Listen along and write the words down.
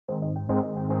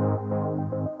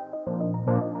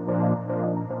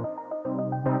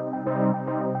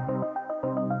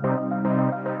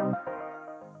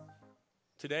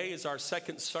Today is our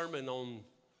second sermon on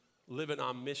living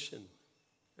on mission.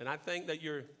 And I think that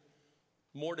you're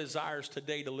more desires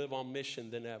today to live on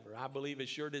mission than ever. I believe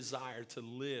it's your desire to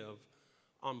live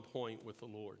on point with the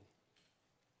Lord.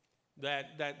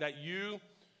 That you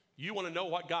want to know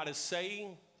what God is saying,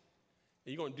 and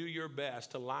you're going to do your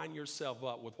best to line yourself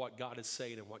up with what God is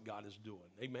saying and what God is doing.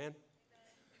 Amen?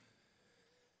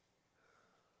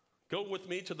 Go with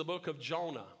me to the book of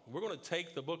Jonah. We're going to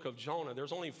take the book of Jonah.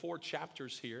 There's only 4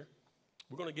 chapters here.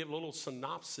 We're going to give a little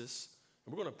synopsis,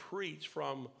 and we're going to preach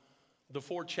from the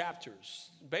 4 chapters.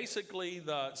 Basically,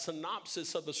 the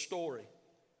synopsis of the story.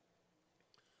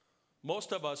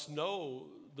 Most of us know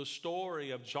the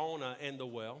story of Jonah and the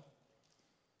well.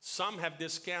 Some have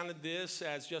discounted this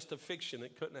as just a fiction.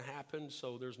 It couldn't have happened,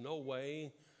 so there's no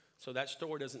way. So that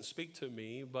story doesn't speak to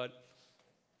me. But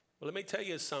let me tell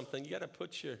you something. You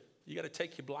got to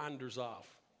take your blinders off.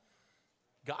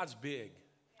 God's big.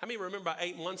 How many remember about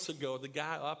 8 months ago, the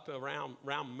guy up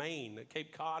around Maine,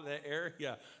 Cape Cod, that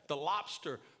area, the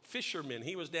lobster fisherman,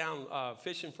 he was down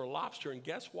fishing for lobster, and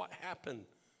guess what happened?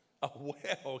 A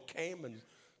whale came and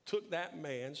took that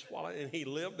man, swallowed, and he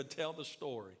lived to tell the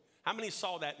story. How many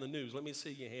saw that in the news? Let me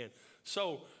see your hand.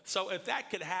 So if that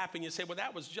could happen, you say, well,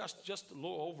 that was just a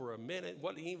little over a minute.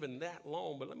 Wasn't even that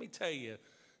long. But let me tell you,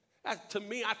 to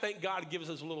me, I think God gives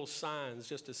us little signs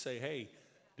just to say, hey,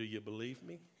 do you believe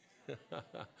me?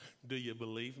 Do you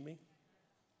believe me?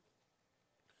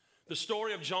 The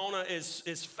story of Jonah is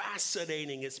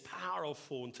fascinating. It's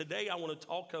powerful. And today I want to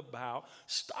talk about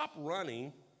stop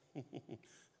running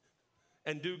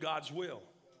and do God's will.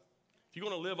 If you're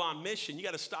going to live on mission, you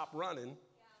got to stop running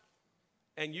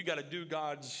and you got to do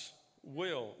God's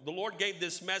will. The Lord gave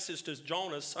this message to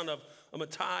Jonah, son of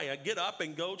Amittai. Get up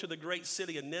and go to the great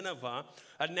city of Nineveh.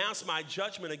 Announce my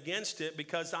judgment against it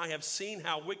because I have seen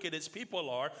how wicked its people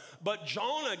are. But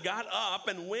Jonah got up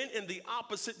and went in the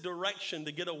opposite direction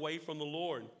to get away from the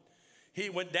Lord. He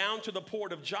went down to the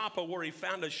port of Joppa where he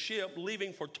found a ship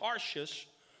leaving for Tarshish.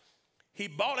 He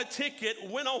bought a ticket,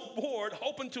 went on board,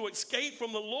 hoping to escape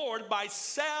from the Lord by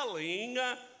sailing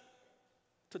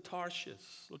to Tarshish.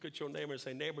 Look at your neighbor and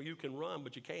say, neighbor, you can run,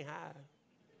 but you can't hide.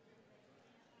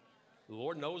 The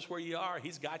Lord knows where you are.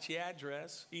 He's got your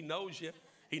address. He knows you.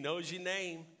 He knows your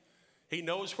name. He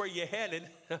knows where you're headed.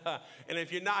 And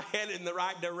if you're not headed in the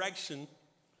right direction,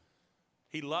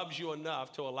 He loves you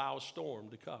enough to allow a storm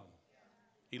to come.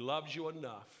 He loves you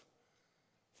enough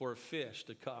for a fish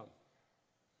to come.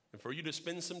 And for you to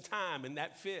spend some time in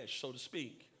that fish, so to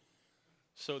speak,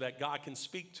 so that God can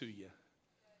speak to you.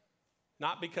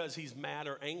 Not because He's mad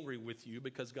or angry with you,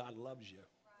 because God loves you.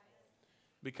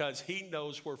 Because He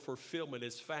knows where fulfillment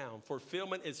is found.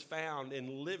 Fulfillment is found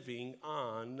in living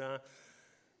on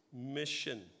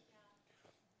mission.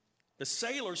 The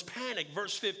sailors panicked,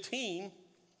 verse 15,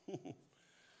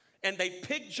 and they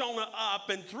picked Jonah up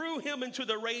and threw him into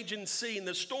the raging sea, and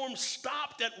the storm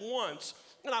stopped at once.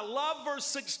 And I love verse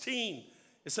 16.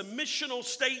 It's a missional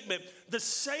statement. The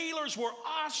sailors were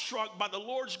awestruck by the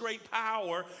Lord's great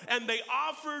power, and they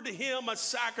offered Him a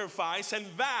sacrifice and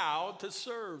vowed to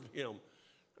serve Him.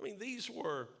 I mean, these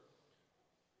were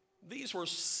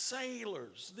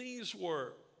sailors. These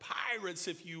were pirates,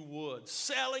 if you would,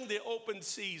 sailing the open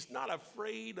seas, not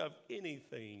afraid of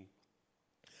anything.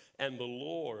 And the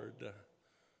Lord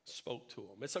spoke to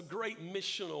them. It's a great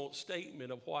missional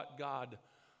statement of what God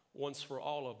wants for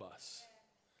all of us,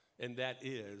 and that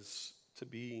is to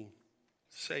be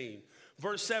saved.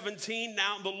 Verse 17,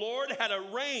 now the Lord had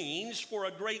arranged for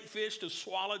a great fish to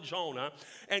swallow Jonah,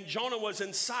 and Jonah was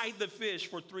inside the fish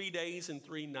for 3 days and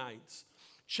 3 nights.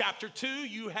 Chapter 2,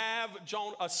 you have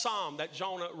a psalm that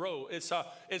Jonah wrote. It's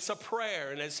a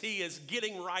prayer, and as he is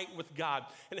getting right with God.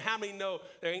 And how many know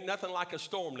there ain't nothing like a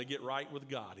storm to get right with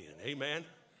God in? Amen?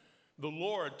 The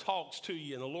Lord talks to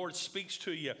you, and the Lord speaks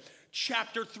to you.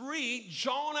 Chapter 3,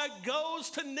 Jonah goes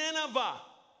to Nineveh.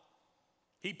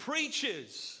 He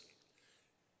preaches.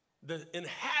 The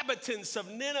inhabitants of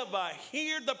Nineveh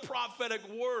hear the prophetic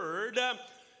word.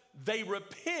 They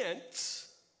repent,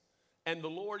 and the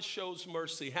Lord shows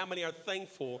mercy. How many are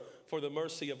thankful for the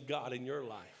mercy of God in your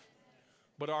life?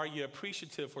 But are you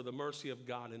appreciative for the mercy of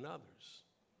God in others?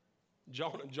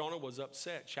 Jonah was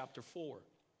upset, chapter 4.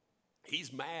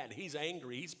 He's mad, he's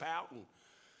angry, he's pouting.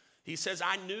 He says,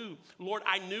 Lord,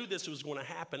 I knew this was going to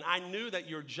happen. I knew that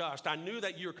you're just. I knew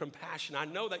that you're compassionate. I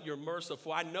know that you're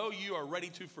merciful. I know you are ready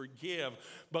to forgive.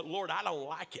 But Lord, I don't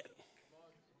like it.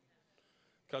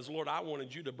 Because Lord, I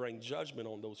wanted you to bring judgment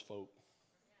on those folk.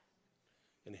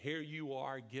 And here you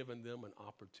are giving them an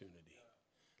opportunity.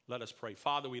 Let us pray.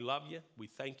 Father, we love you. We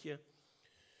thank you.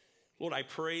 Lord, I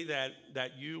pray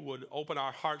that you would open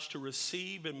our hearts to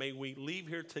receive, and may we leave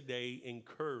here today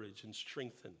encouraged and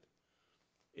strengthened.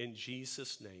 In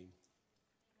Jesus' name,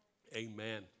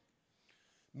 amen.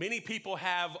 Many people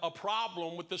have a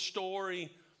problem with the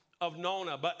story of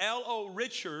Jonah, but L.O.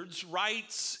 Richards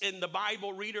writes in the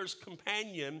Bible Reader's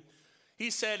Companion,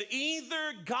 he said,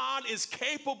 either God is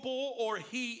capable or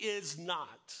he is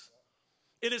not.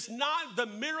 It is not the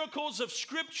miracles of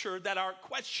Scripture that are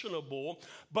questionable,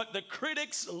 but the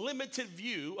critic's limited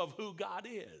view of who God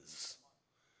is.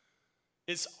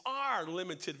 It's our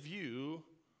limited view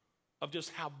of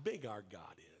just how big our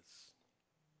God is.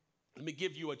 Let me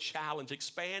give you a challenge.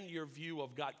 Expand your view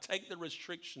of God. Take the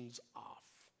restrictions off.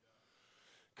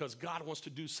 Because God wants to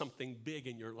do something big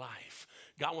in your life.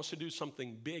 God wants to do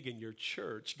something big in your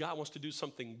church. God wants to do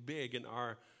something big in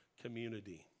our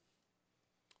community.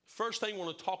 First thing I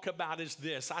want to talk about is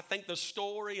this. I think the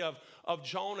story of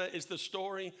Jonah is the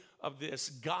story of this.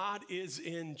 God is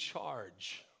in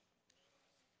charge.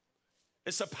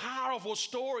 It's a powerful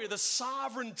story of the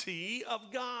sovereignty of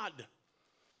God.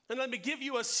 And let me give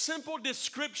you a simple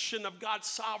description of God's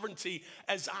sovereignty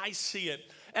as I see it.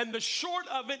 And the short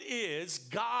of it is,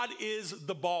 God is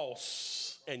the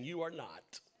boss, and you are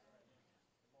not.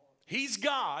 He's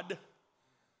God,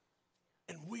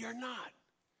 and we are not.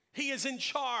 He is in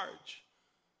charge.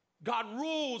 God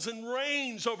rules and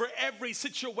reigns over every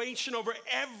situation, over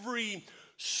every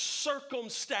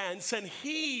circumstance, and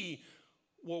he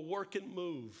will work and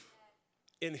move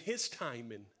in his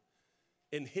timing,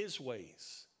 in his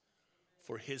ways,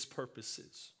 for his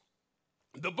purposes.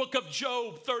 The book of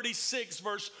Job 36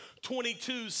 verse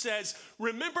 22 says,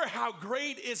 remember how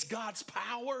great is God's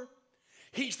power?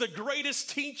 He's the greatest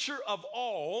teacher of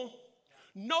all.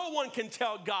 No one can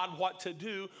tell God what to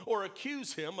do or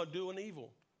accuse him of doing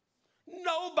evil.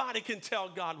 Nobody can tell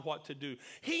God what to do.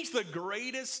 He's the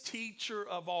greatest teacher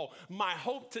of all. My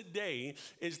hope today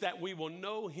is that we will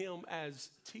know him as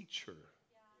teacher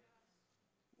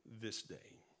this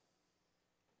day.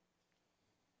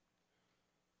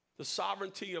 The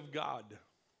sovereignty of God.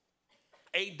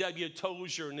 A.W.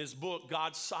 Tozer in his book,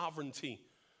 God's Sovereignty,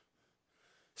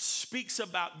 speaks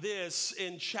about this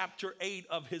in chapter 8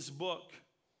 of his book.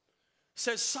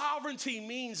 Says sovereignty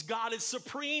means God is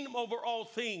supreme over all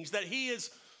things, that he is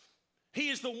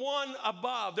the one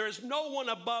above. There is no one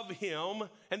above him,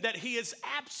 and that he is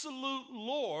absolute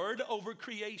Lord over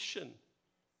creation.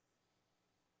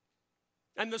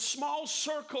 And the small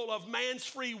circle of man's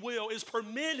free will is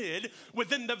permitted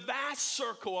within the vast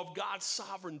circle of God's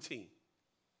sovereignty.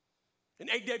 And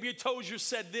A.W. Tozer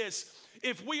said this,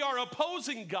 if we are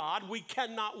opposing God, we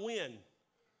cannot win.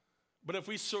 But if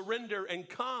we surrender and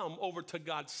come over to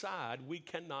God's side, we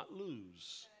cannot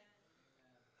lose.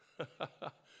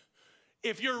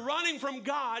 If you're running from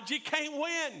God, you can't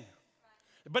win.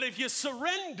 But if you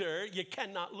surrender, you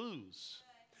cannot lose.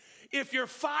 If you're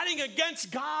fighting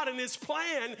against God and his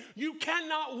plan, you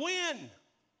cannot win.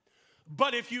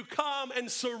 But if you come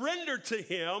and surrender to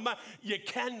him, you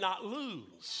cannot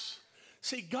lose.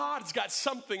 See, God's got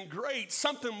something great,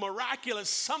 something miraculous,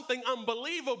 something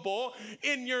unbelievable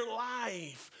in your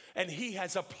life. And he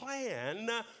has a plan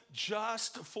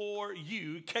just for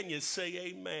you. Can you say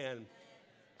amen?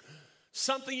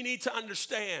 Something you need to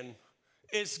understand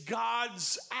is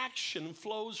God's action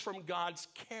flows from God's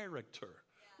character.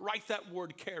 Write that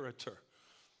word character.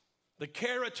 The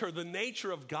character, the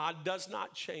nature of God does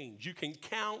not change. You can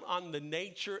count on the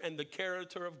nature and the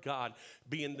character of God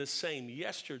being the same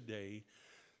yesterday,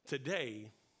 today,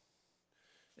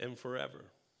 and forever.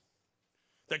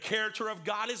 The character of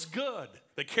God is good.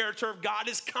 The character of God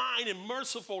is kind and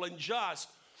merciful and just.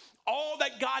 All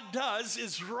that God does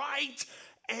is right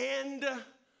and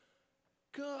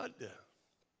good.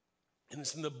 And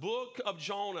it's in the book of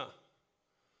Jonah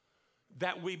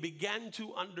that we begin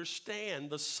to understand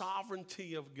the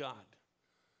sovereignty of God.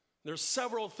 There's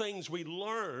several things we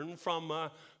learn from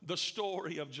the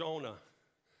story of Jonah.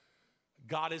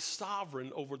 God is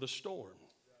sovereign over the storm.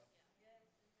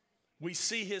 We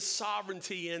see his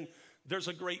sovereignty in there's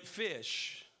a great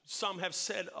fish. Some have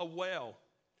said a whale.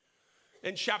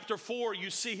 In chapter 4, you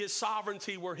see his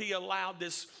sovereignty where he allowed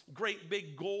this great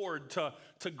big gourd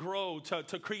to grow,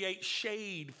 to create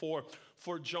shade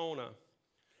for Jonah.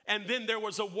 And then there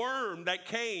was a worm that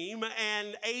came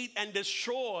and ate and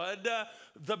destroyed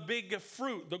the big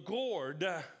fruit, the gourd.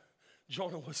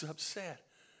 Jonah was upset.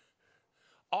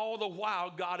 All the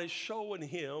while, God is showing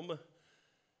him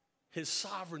his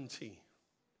sovereignty.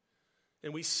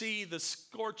 And we see the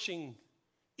scorching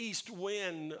east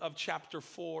wind of chapter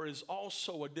 4 is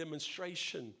also a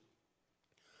demonstration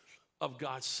of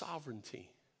God's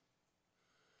sovereignty.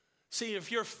 See,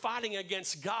 if you're fighting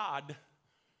against God,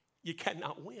 you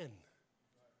cannot win.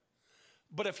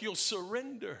 But if you'll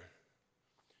surrender,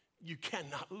 you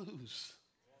cannot lose.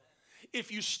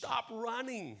 If you stop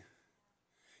running,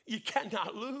 you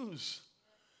cannot lose.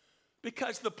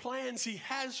 Because the plans he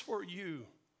has for you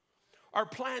are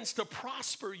plans to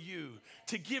prosper you,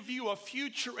 to give you a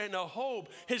future and a hope.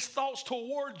 His thoughts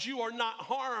towards you are not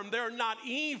harm. They're not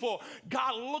evil.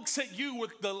 God looks at you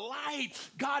with delight.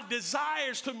 God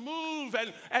desires to move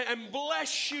and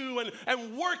bless you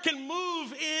and work and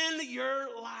move in your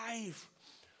life.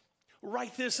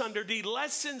 Write this under D,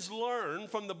 lessons learned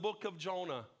from the book of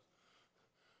Jonah.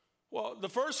 Well, the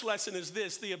first lesson is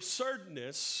this, the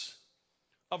absurdness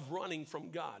of running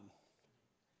from God.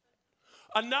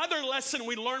 Another lesson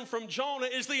we learn from Jonah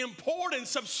is the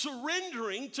importance of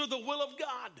surrendering to the will of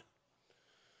God.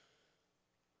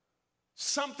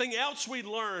 Something else we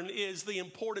learn is the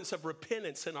importance of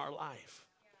repentance in our life.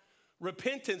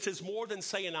 Repentance is more than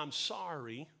saying I'm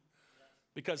sorry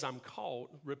because I'm caught.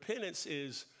 Repentance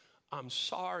is I'm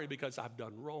sorry because I've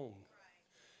done wrong.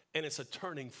 And it's a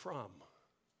turning from.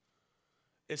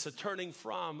 It's a turning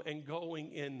from and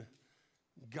going in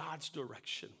God's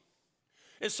direction.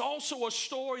 It's also a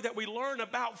story that we learn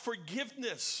about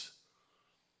forgiveness.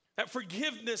 That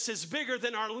forgiveness is bigger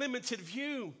than our limited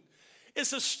view.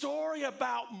 It's a story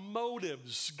about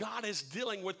motives. God is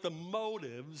dealing with the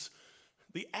motives,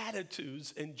 the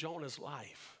attitudes in Jonah's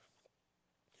life.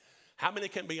 How many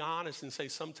can be honest and say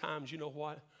sometimes, you know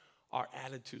what? Our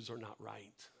attitudes are not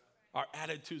right. Our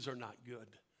attitudes are not good.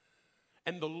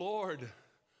 And the Lord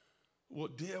will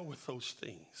deal with those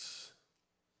things.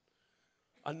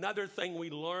 Another thing we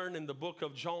learn in the book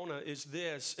of Jonah is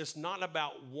this. It's not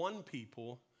about one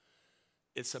people.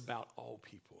 It's about all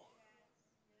people.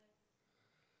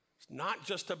 It's not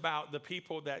just about the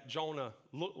people that Jonah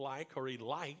looked like or he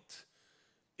liked.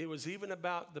 It was even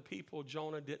about the people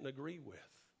Jonah didn't agree with.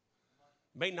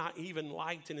 May not even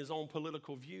liked in his own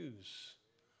political views.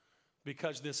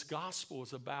 Because this gospel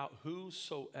is about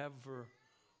whosoever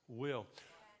will.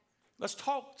 Let's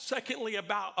talk, secondly,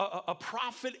 about a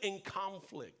prophet in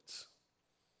conflict.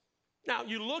 Now,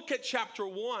 you look at chapter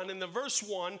 1, and the verse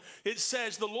 1, it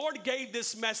says, the Lord gave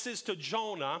this message to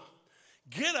Jonah,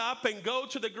 get up and go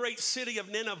to the great city of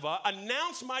Nineveh,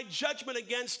 announce my judgment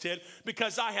against it,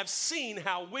 because I have seen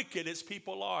how wicked its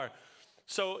people are.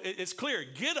 So it's clear,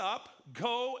 get up,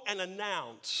 go and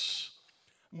announce.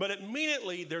 But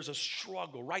immediately there's a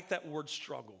struggle. Write that word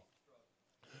struggle.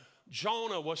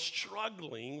 Jonah was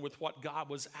struggling with what God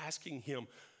was asking him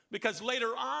because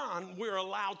later on we're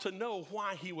allowed to know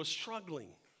why he was struggling.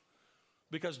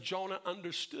 Because Jonah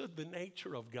understood the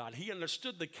nature of God. He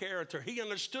understood the character. He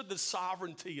understood the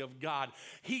sovereignty of God.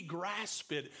 He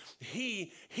grasped it.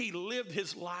 He lived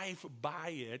his life by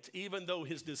it, even though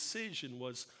his decision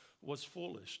was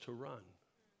foolish to run.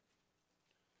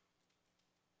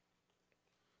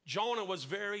 Jonah was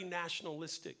very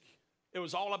nationalistic. It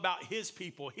was all about his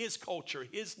people, his culture,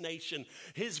 his nation,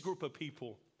 his group of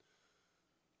people.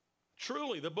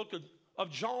 Truly, the book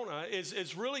of Jonah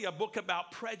is really a book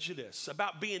about prejudice,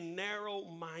 about being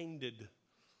narrow-minded.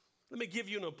 Let me give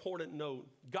you an important note.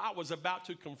 God was about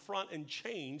to confront and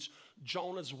change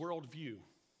Jonah's worldview.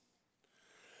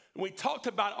 And we talked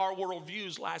about our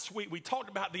worldviews last week. We talked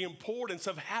about the importance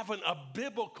of having a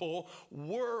biblical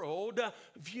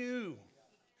worldview.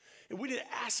 And we did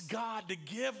ask God to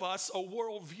give us a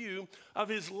worldview of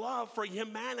his love for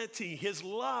humanity, his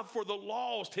love for the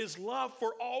lost, his love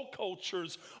for all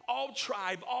cultures, all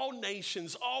tribe, all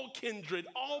nations, all kindred,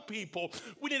 all people.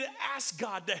 We did ask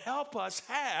God to help us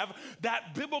have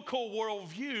that biblical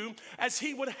worldview as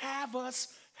he would have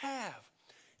us have.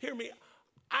 Hear me.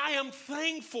 I am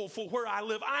thankful for where I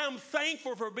live. I am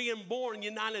thankful for being born in the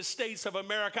United States of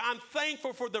America. I'm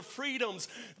thankful for the freedoms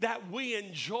that we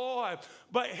enjoy.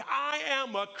 But I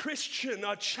am a Christian,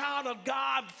 a child of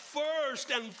God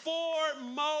first and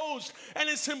foremost. And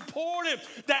it's important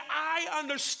that I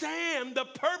understand the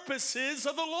purposes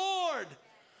of the Lord.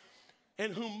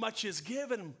 And whom much is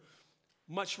given,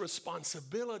 much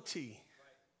responsibility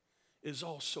is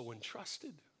also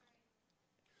entrusted.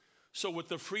 So with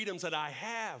the freedoms that I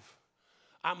have,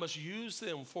 I must use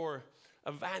them for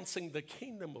advancing the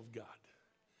kingdom of God,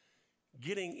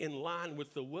 getting in line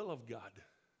with the will of God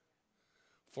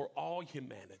for all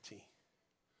humanity,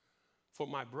 for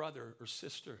my brother or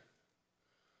sister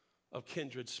of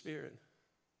kindred spirit,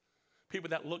 people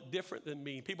that look different than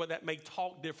me, people that may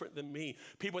talk different than me,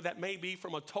 people that may be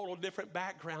from a total different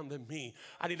background than me.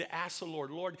 I need to ask the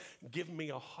Lord, Lord, give me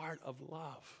a heart of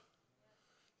love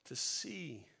to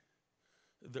see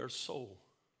their soul.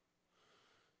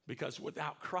 Because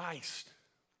without Christ,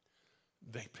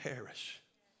 they perish.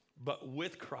 But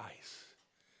with Christ,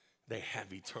 they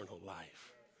have eternal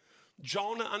life.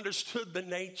 Jonah understood the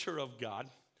nature of God.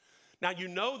 Now, you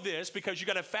know this because you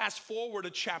got to fast forward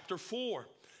to chapter 4.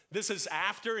 This is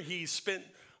after he spent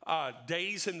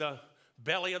days in the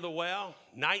belly of the well,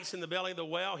 nights in the belly of the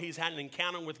well. He's had an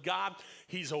encounter with God.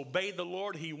 He's obeyed the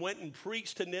Lord. He went and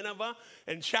preached to Nineveh.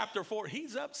 In chapter 4,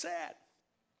 he's upset.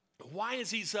 Why is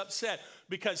he upset?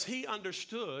 Because he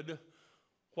understood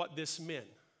what this meant.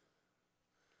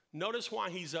 Notice why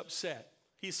he's upset.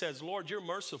 He says, Lord, you're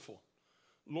merciful.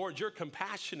 Lord, you're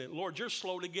compassionate. Lord, you're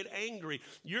slow to get angry.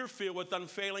 You're filled with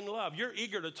unfailing love. You're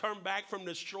eager to turn back from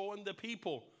destroying the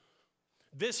people.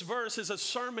 This verse is a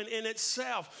sermon in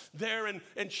itself there in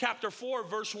chapter 4,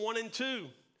 verse 1 and 2.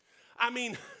 I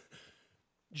mean,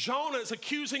 Jonah is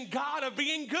accusing God of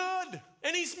being good,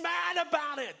 and he's mad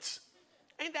about it.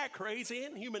 Ain't that crazy?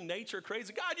 Ain't human nature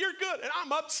crazy? God, you're good, and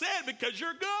I'm upset because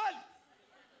you're good.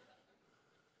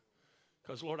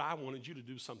 Because, Lord, I wanted you to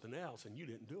do something else, and you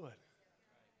didn't do it.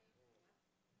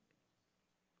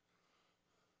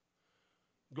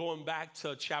 Going back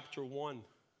to chapter 1,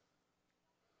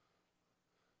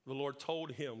 the Lord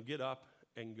told him, get up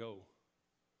and go.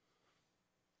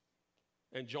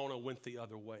 And Jonah went the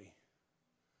other way.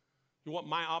 You know what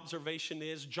my observation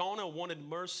is? Jonah wanted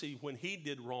mercy when he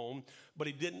did wrong, but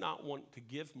he did not want to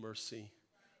give mercy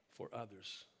for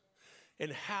others.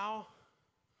 And how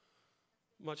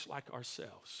much like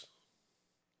ourselves,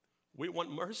 we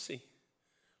want mercy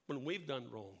when we've done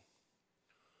wrong.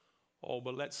 Oh,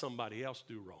 but let somebody else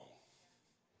do wrong.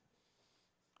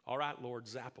 All right, Lord,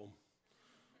 zap them.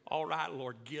 All right,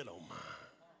 Lord, get them.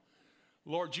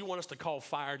 Lord, you want us to call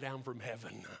fire down from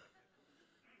heaven.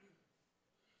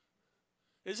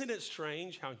 Isn't it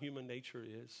strange how human nature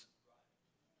is?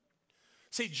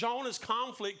 See, Jonah's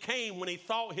conflict came when he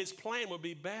thought his plan would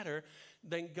be better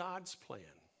than God's plan.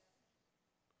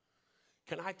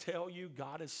 Can I tell you,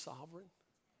 God is sovereign?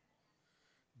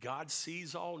 God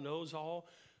sees all, knows all.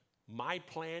 My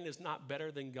plan is not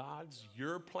better than God's.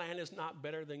 Your plan is not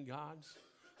better than God's.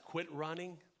 Quit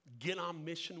running. Get on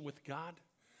mission with God.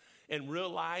 And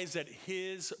realize that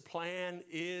his plan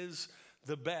is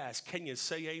the best. Can you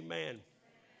say amen?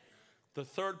 The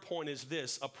third point is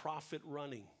this, a prophet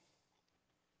running.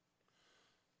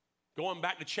 Going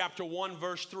back to chapter 1,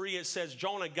 verse 3, it says,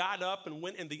 Jonah got up and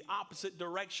went in the opposite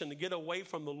direction to get away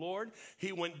from the Lord.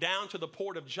 He went down to the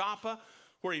port of Joppa,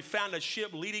 where he found a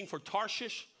ship leading for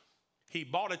Tarshish. He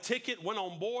bought a ticket, went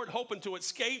on board, hoping to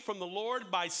escape from the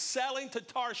Lord by sailing to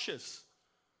Tarshish.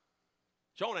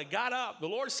 Jonah got up. The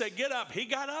Lord said, get up. He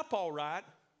got up all right.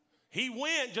 He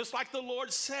went just like the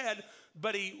Lord said,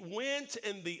 but he went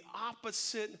in the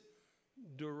opposite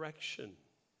direction.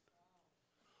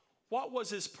 What was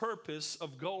his purpose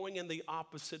of going in the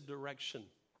opposite direction?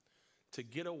 To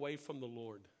get away from the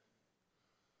Lord.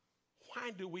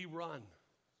 Why do we run?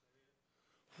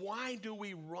 Why do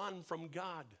we run from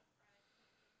God?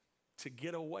 To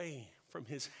get away from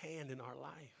his hand in our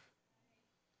life.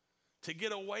 To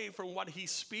get away from what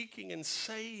he's speaking and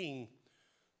saying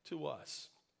to us.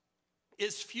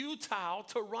 It's futile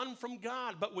to run from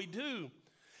God, but we do.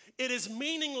 It is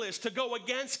meaningless to go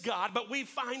against God, but we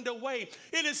find a way.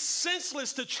 It is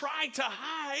senseless to try to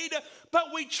hide, but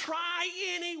we try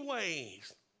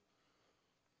anyways.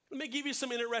 Let me give you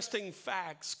some interesting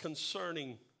facts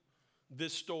concerning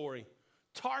this story.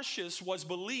 Tarshish was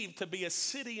believed to be a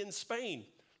city in Spain.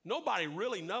 Nobody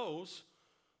really knows,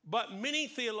 but many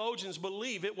theologians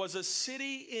believe it was a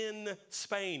city in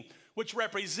Spain, which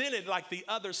represented like the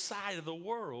other side of the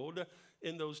world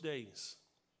in those days.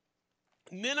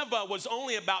 Nineveh was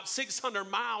only about 600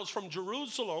 miles from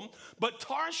Jerusalem, but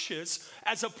Tarshish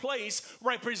as a place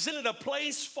represented a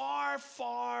place far,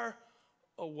 far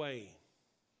away.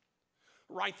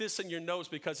 Write this in your notes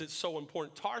because it's so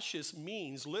important. Tarshish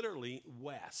means literally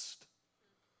west.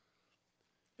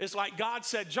 It's like God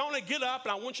said, Jonah, get up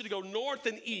and I want you to go north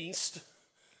and east.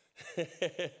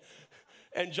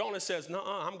 And Jonah says, no,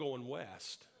 I'm going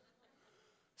west.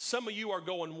 Some of you are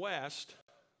going west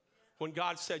when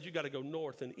God said you got to go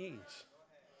north and east.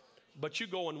 But you're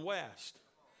going west.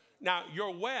 Now,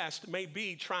 your west may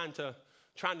be trying to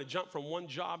jump from one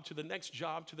job to the next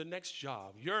job to the next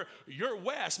job. Your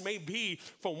west may be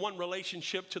from one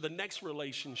relationship to the next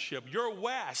relationship. Your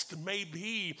west may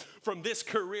be from this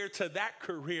career to that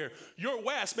career. Your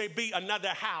west may be another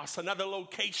house, another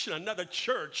location, another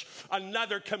church,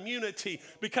 another community,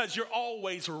 because you're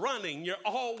always running. You're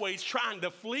always trying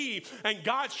to flee, and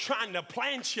God's trying to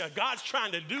plant you. God's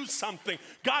trying to do something.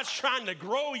 God's trying to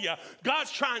grow you.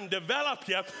 God's trying to develop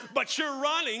you, but you're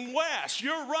running west.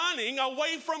 You're running away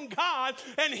from God,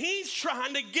 and he's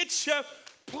trying to get you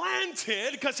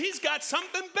planted because he's got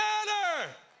something better.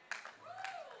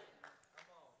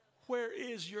 Where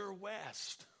is your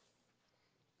west?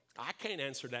 I can't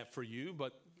answer that for you,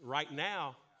 but right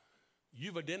now,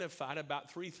 you've identified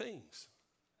about 3 things.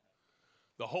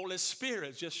 The Holy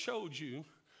Spirit just showed you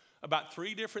about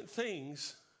 3 different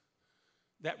things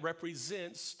that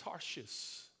represents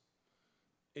Tarshish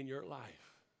in your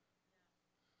life.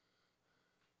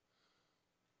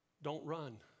 Don't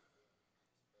run.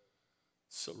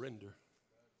 Surrender.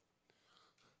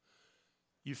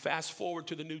 You fast forward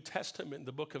to the New Testament,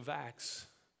 the book of Acts.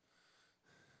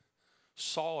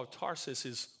 Saul of Tarsus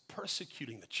is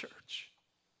persecuting the church.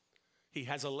 He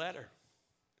has a letter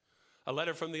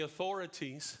from the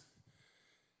authorities,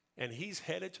 and he's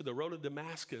headed to the road of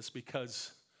Damascus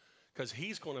because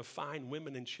he's going to find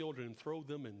women and children and throw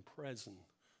them in prison,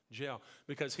 jail,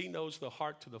 because he knows the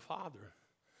heart to the Father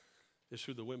is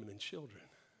through the women and children.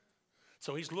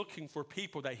 So he's looking for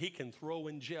people that he can throw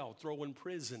in jail, throw in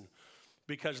prison,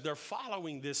 because they're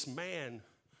following this man,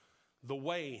 the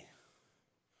way,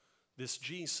 this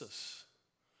Jesus.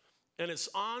 And it's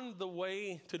on the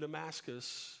way to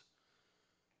Damascus,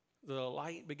 the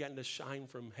light began to shine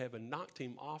from heaven, knocked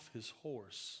him off his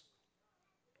horse.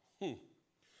 And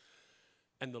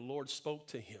the Lord spoke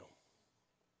to him.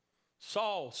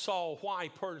 Saul, Saul, why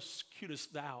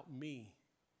persecutest thou me?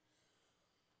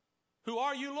 Who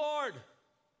are you, Lord?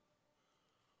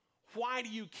 Why do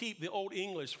you keep, the Old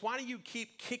English, why do you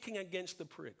keep kicking against the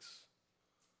pricks?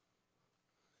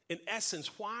 In essence,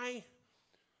 why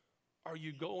are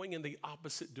you going in the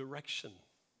opposite direction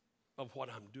of what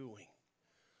I'm doing?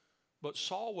 But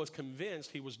Saul was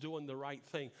convinced he was doing the right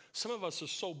thing. Some of us are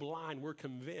so blind, we're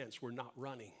convinced we're not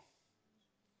running.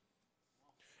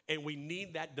 And we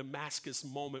need that Damascus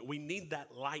moment. We need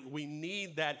that light. We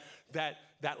need that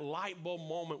light bulb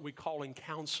moment we call in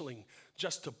counseling,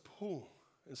 just to boom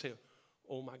and say,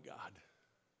 oh my God,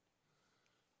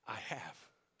 I have.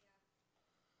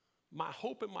 My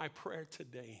hope and my prayer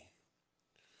today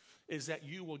is that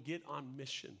you will get on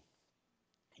mission.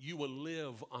 You will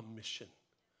live on mission.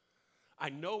 I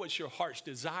know it's your heart's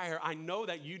desire. I know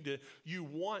that you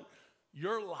want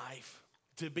your life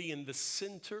to be in the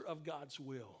center of God's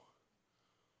will.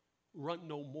 Run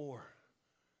no more.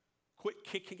 Quit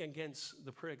kicking against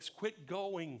the pricks. Quit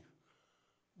going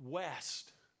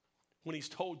west when he's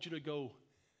told you to go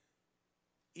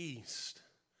east.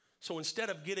 So instead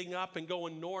of getting up and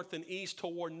going north and east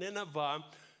toward Nineveh,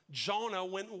 Jonah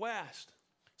went west.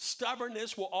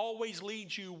 Stubbornness will always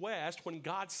lead you west when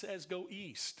God says go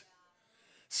east.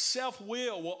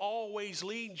 Self-will will always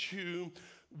lead you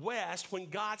west when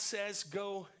God says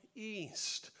go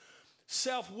east.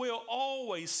 Self-will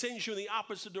always sends you in the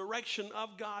opposite direction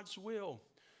of God's will,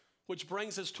 which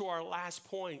brings us to our last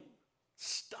point.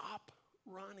 Stop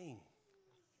running.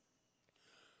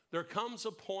 There comes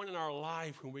a point in our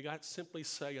life when we got to simply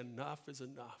say enough is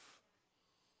enough.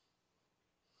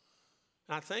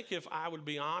 And I think if I would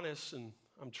be honest, and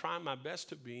I'm trying my best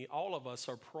to be, all of us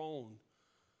are prone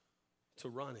to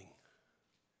running.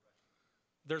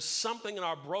 There's something in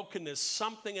our brokenness,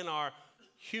 something in our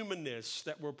humanness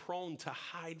that we're prone to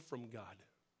hide from God.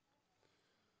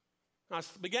 I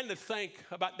began to think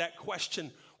about that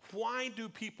question, why do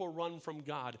people run from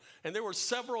God? And there were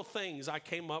several things I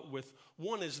came up with.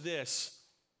 One is this,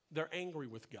 they're angry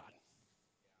with God.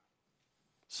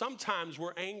 Sometimes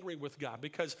we're angry with God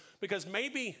because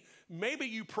maybe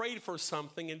you prayed for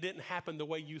something and it didn't happen the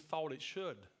way you thought it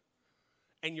should.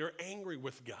 And you're angry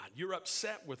with God. You're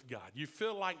upset with God. You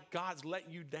feel like God's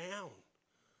letting you down.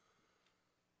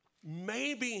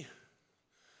 Maybe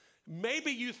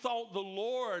you thought the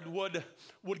Lord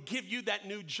would give you that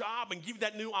new job and give you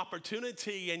that new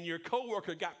opportunity, and your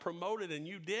coworker got promoted and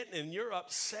you didn't, and you're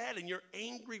upset and you're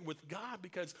angry with God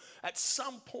because at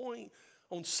some point,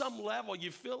 on some level,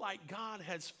 you feel like God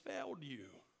has failed you.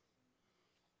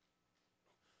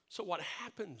 So what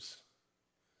happens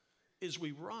is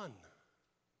we run.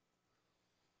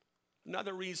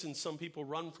 Another reason some people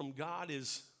run from God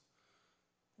is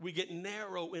we get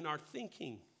narrow in our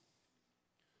thinking.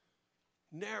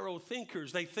 Narrow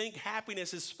thinkers. They think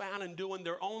happiness is found in doing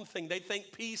their own thing. They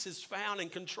think peace is found in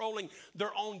controlling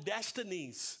their own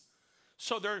destinies.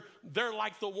 So they're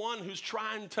like the one who's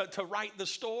trying to write the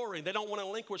story. They don't want to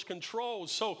relinquish control.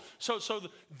 So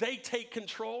they take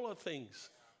control of things.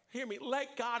 Hear me.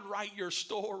 Let God write your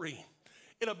story.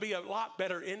 It'll be a lot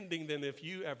better ending than if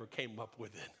you ever came up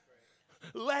with it.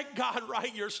 Let God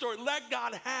write your story. Let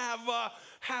God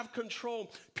have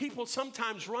control. People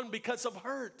sometimes run because of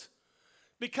hurt.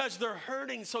 Because they're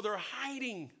hurting, so they're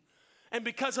hiding. And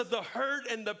because of the hurt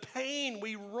and the pain,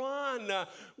 we run.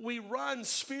 We run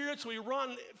spiritually, we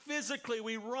run physically,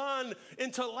 we run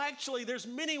intellectually. There's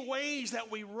many ways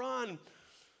that we run.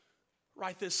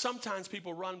 Right, this sometimes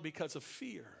people run because of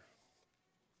fear.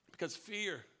 Because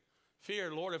fear,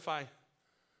 Lord, if I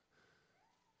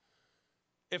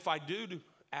do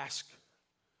ask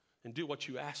and do what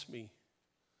you ask me,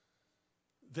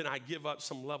 then I give up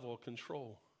some level of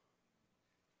control.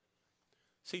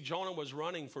 See, Jonah was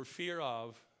running for fear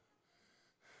of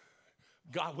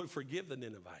God would forgive the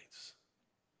Ninevites.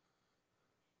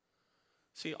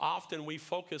 See, often we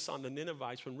focus on the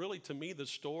Ninevites when really, to me, the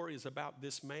story is about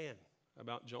this man,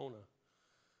 about Jonah.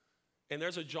 And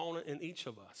there's a Jonah in each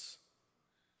of us.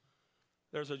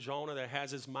 There's a Jonah that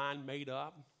has his mind made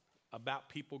up about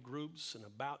people groups and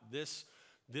about this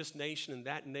nation and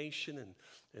that nation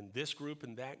and this group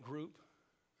and that group.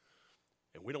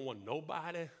 And we don't want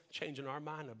nobody changing our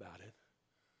mind about it.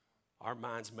 Our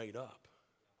mind's made up.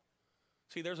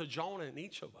 See, there's a Jonah in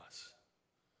each of us.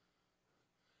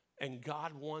 And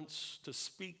God wants to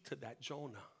speak to that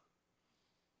Jonah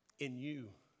in you.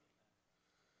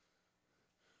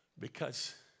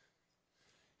 Because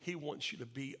he wants you to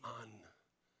be on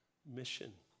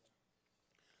mission.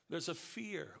 There's a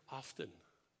fear often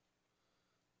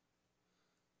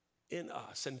in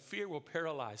us, and fear will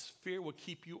paralyze. Fear will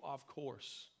keep you off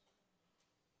course.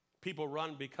 People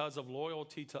run because of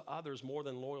loyalty to others more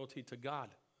than loyalty to God.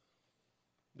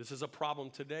 This is a problem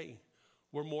today.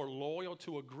 We're more loyal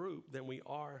to a group than we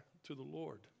are to the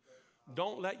Lord.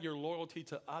 Don't let your loyalty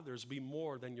to others be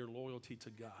more than your loyalty to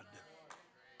God.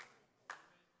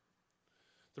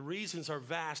 The reasons are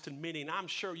vast and many, and I'm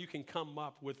sure you can come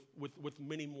up with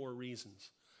many more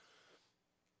reasons.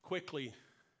 Quickly,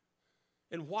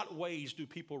 in what ways do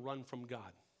people run from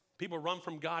God? People run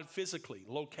from God physically,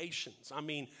 locations. I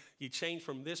mean, you change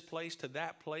from this place to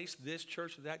that place, this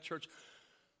church to that church.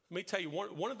 Let me tell you,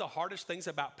 one of the hardest things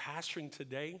about pastoring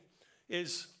today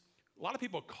is a lot of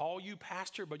people call you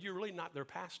pastor, but you're really not their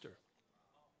pastor.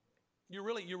 You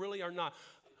really are not,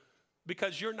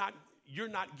 because you're not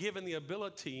given the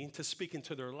ability to speak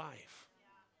into their life.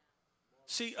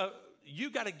 See,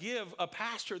 you got to give a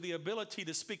pastor the ability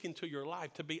to speak into your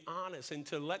life, to be honest, and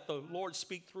to let the Lord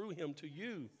speak through him to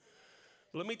you.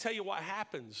 Let me tell you what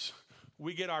happens.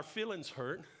 We get our feelings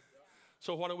hurt.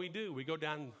 So what do? We go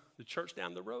down the church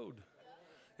down the road.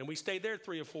 And we stay there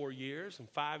 3 or 4 years and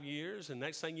 5 years. And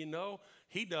next thing you know,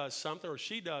 he does something or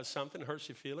she does something, hurts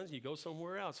your feelings. You go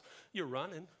somewhere else. You're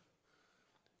running.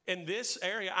 In this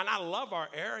area, and I love our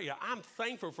area. I'm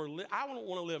thankful for, I don't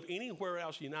want to live anywhere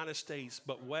else in the United States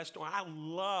but West. I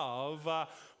love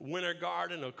Winter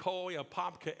Garden, Ocoee,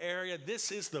 Apopka area.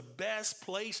 This is the best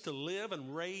place to live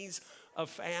and raise a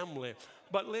family.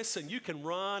 But listen, you can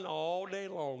run all day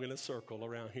long in a circle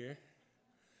around here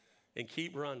and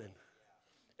keep running.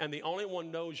 And the only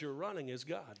one knows you're running is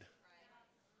God.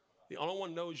 The only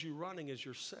one knows you're running is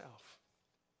yourself.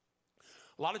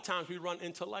 A lot of times we run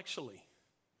intellectually.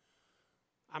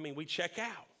 I mean, we check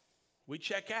out. We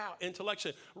check out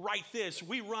intellectually. Right this,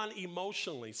 we run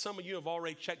emotionally. Some of you have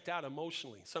already checked out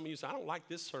emotionally. Some of you say, I don't like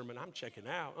this sermon. I'm checking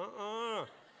out.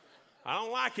 I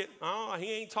don't like it.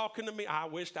 He ain't talking to me. I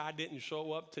wished I didn't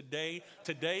show up today.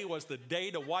 Today was the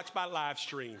day to watch my live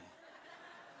stream.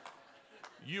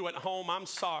 You at home, I'm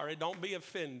sorry. Don't be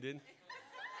offended.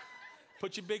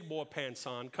 Put your big boy pants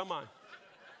on. Come on.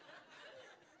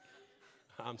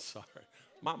 I'm sorry.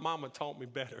 My mama taught me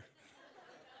better.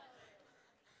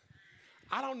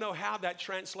 I don't know how that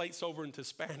translates over into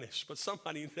Spanish, but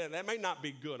somebody, that may not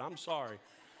be good. I'm sorry.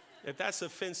 If that's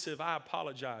offensive, I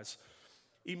apologize.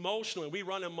 Emotionally, we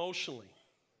run emotionally.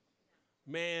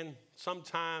 Man,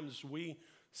 sometimes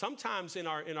in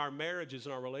our marriages,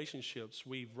 in our relationships,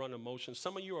 we've run emotions.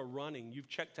 Some of you are running. You've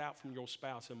checked out from your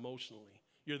spouse emotionally.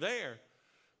 You're there,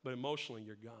 but emotionally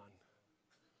you're gone.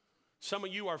 Some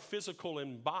of you are physical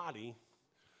in body,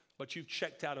 but you've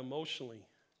checked out emotionally.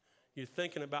 You're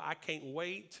thinking about, I can't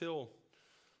wait till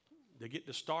they get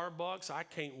to Starbucks. I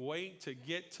can't wait to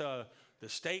get to the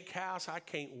steakhouse. I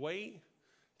can't wait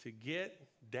to get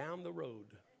down the road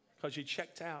because you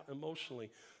checked out emotionally.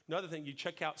 Another thing, you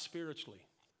check out spiritually.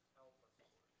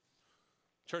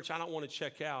 Church, I don't want to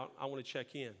check out. I want to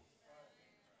check in.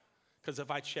 Because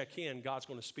if I check in, God's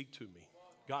going to speak to me.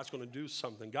 God's going to do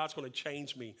something. God's going to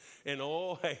change me. And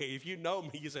oh, hey, if you know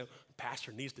me, you say,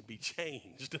 Pastor needs to be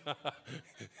changed.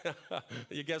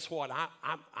 You guess what?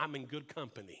 I'm in good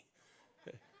company.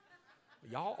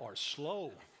 Y'all are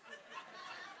slow.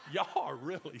 Y'all are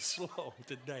really slow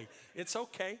today. It's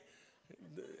okay.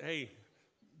 Hey,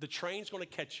 the train's going to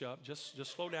catch up. Just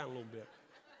slow down a little bit.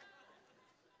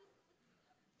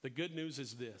 The good news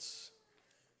is this.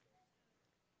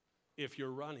 If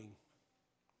you're running,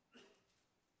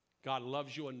 God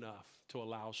loves you enough to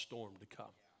allow a storm to come.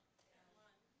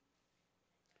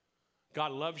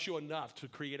 God loves you enough to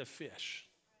create a fish.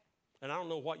 And I don't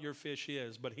know what your fish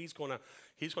is, but he's gonna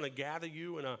gather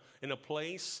you in a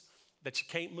place that you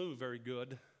can't move very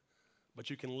good, but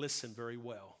you can listen very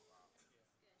well.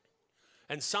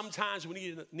 And sometimes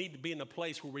we need to be in a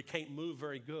place where we can't move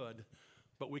very good,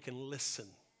 but we can listen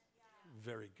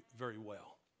very, very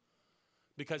well.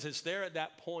 Because it's there at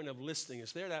that point of listening,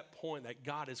 it's there at that point that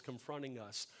God is confronting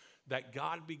us, that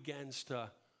God begins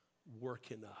to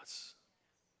work in us.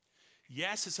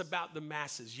 Yes, it's about the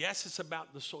masses. Yes, it's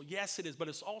about the soul. Yes, it is, but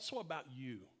it's also about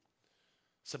you.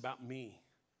 It's about me.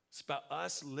 It's about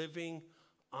us living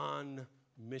on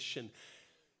mission.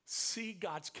 See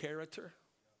God's character.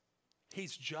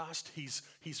 He's just,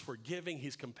 he's forgiving,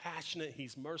 he's compassionate,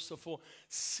 he's merciful.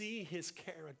 See his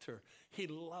character. He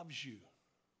loves you.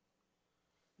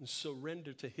 And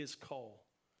surrender to his call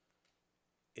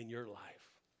in your life.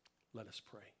 Let us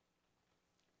pray.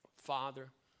 Father,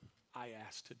 I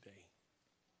ask today.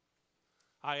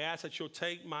 I ask that you'll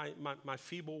take my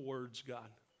feeble words, God,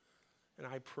 and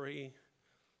I pray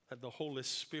that the Holy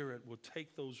Spirit will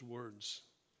take those words,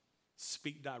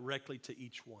 speak directly to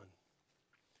each one.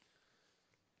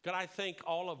 God, I think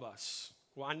all of us,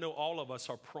 well, I know all of us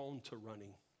are prone to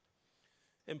running.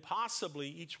 And possibly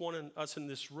each one of us in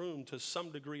this room, to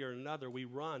some degree or another, we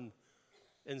run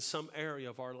in some area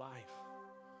of our life.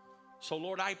 So,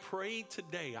 Lord, I pray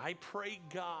today, I pray,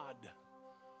 God,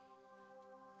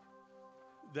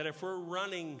 that if we're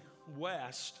running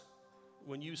west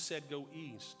when you said go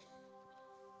east,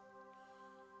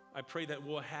 I pray that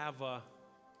we'll have a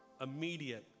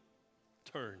immediate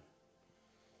turn.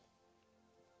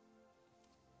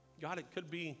 God, it could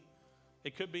be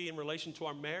in relation to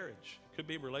our marriage. It could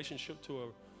be in relationship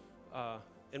to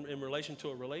in relation to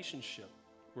a relationship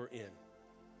we're in.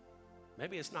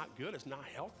 Maybe it's not good, it's not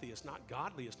healthy, it's not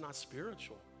godly, it's not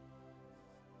spiritual.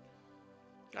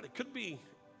 God, it could be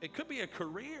a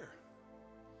career.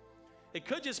 It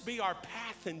could just be our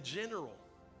path in general.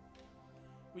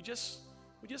 We just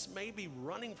may be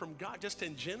running from God just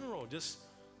in general, just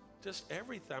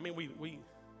everything. I mean,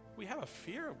 we have a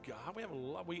fear of God. We have a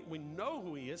love. We know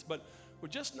who he is, but we're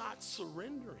just not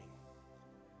surrendering.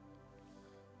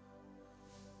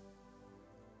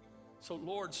 So,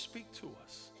 Lord, speak to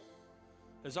us.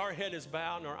 As our head is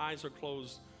bowed and our eyes are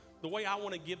closed, the way I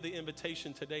want to give the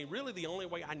invitation today, really the only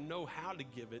way I know how to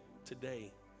give it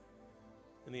today,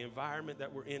 in the environment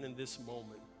that we're in this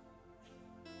moment,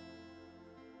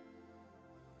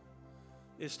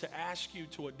 is to ask you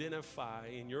to identify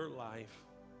in your life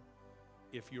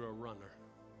if you're a runner.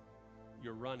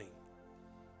 You're running.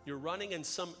 You're running in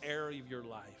some area of your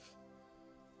life.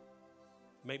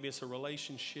 Maybe it's a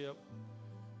relationship.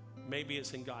 Maybe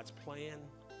it's in God's plan.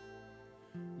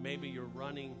 Maybe you're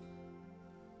running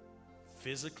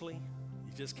physically.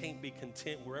 You just can't be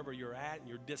content wherever you're at, and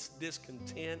you're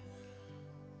discontent.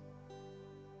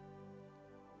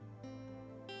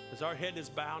 As our head is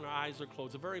bowed and our eyes are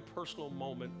closed, a very personal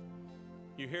moment,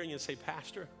 you're hearing you say,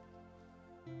 Pastor,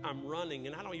 I'm running,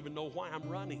 and I don't even know why I'm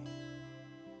running.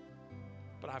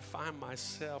 But I find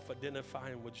myself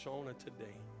identifying with Jonah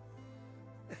today.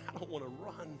 I don't want to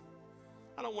run.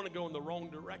 I don't want to go in the wrong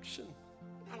direction.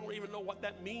 I don't even know what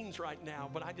that means right now,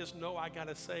 but I just know I got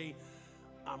to say,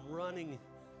 I'm running.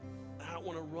 I don't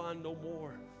want to run no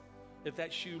more. If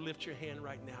that's you, lift your hand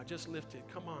right now. Just lift it.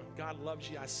 Come on. God loves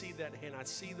you. I see that hand. I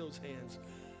see those hands.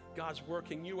 God's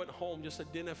working. You at home, just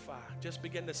identify. Just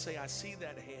begin to say, I see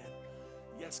that hand.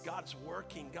 Yes, God's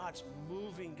working. God's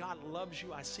moving. God loves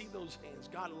you. I see those hands.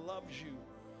 God loves you.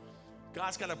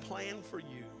 God's got a plan for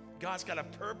you. God's got a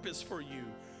purpose for you.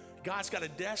 God's got a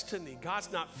destiny.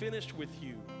 God's not finished with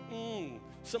you.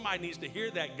 Somebody needs to hear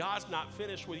that. God's not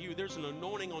finished with you. There's an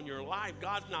anointing on your life.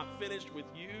 God's not finished with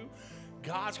you.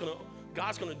 God's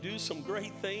gonna do some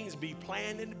great things. Be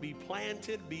planted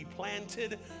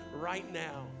right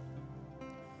now.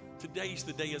 Today's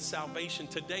the day of salvation.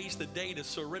 Today's the day to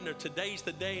surrender. Today's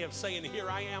the day of saying, here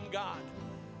I am, God.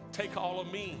 Take all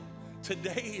of me.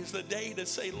 Today is the day to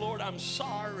say, Lord, I'm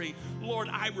sorry. Lord,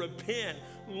 I repent.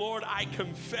 Lord, I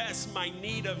confess my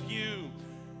need of you.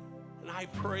 And I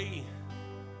pray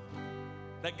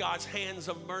that God's hands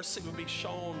of mercy will be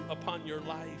shown upon your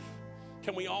life.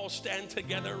 Can we all stand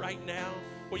together right now?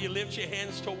 Will you lift your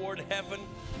hands toward heaven?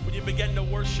 Will you begin to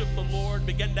worship the Lord?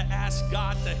 Begin to ask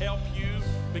God to help you.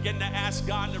 Begin to ask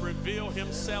God to reveal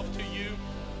himself to you.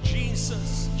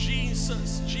 Jesus,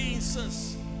 Jesus,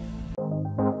 Jesus.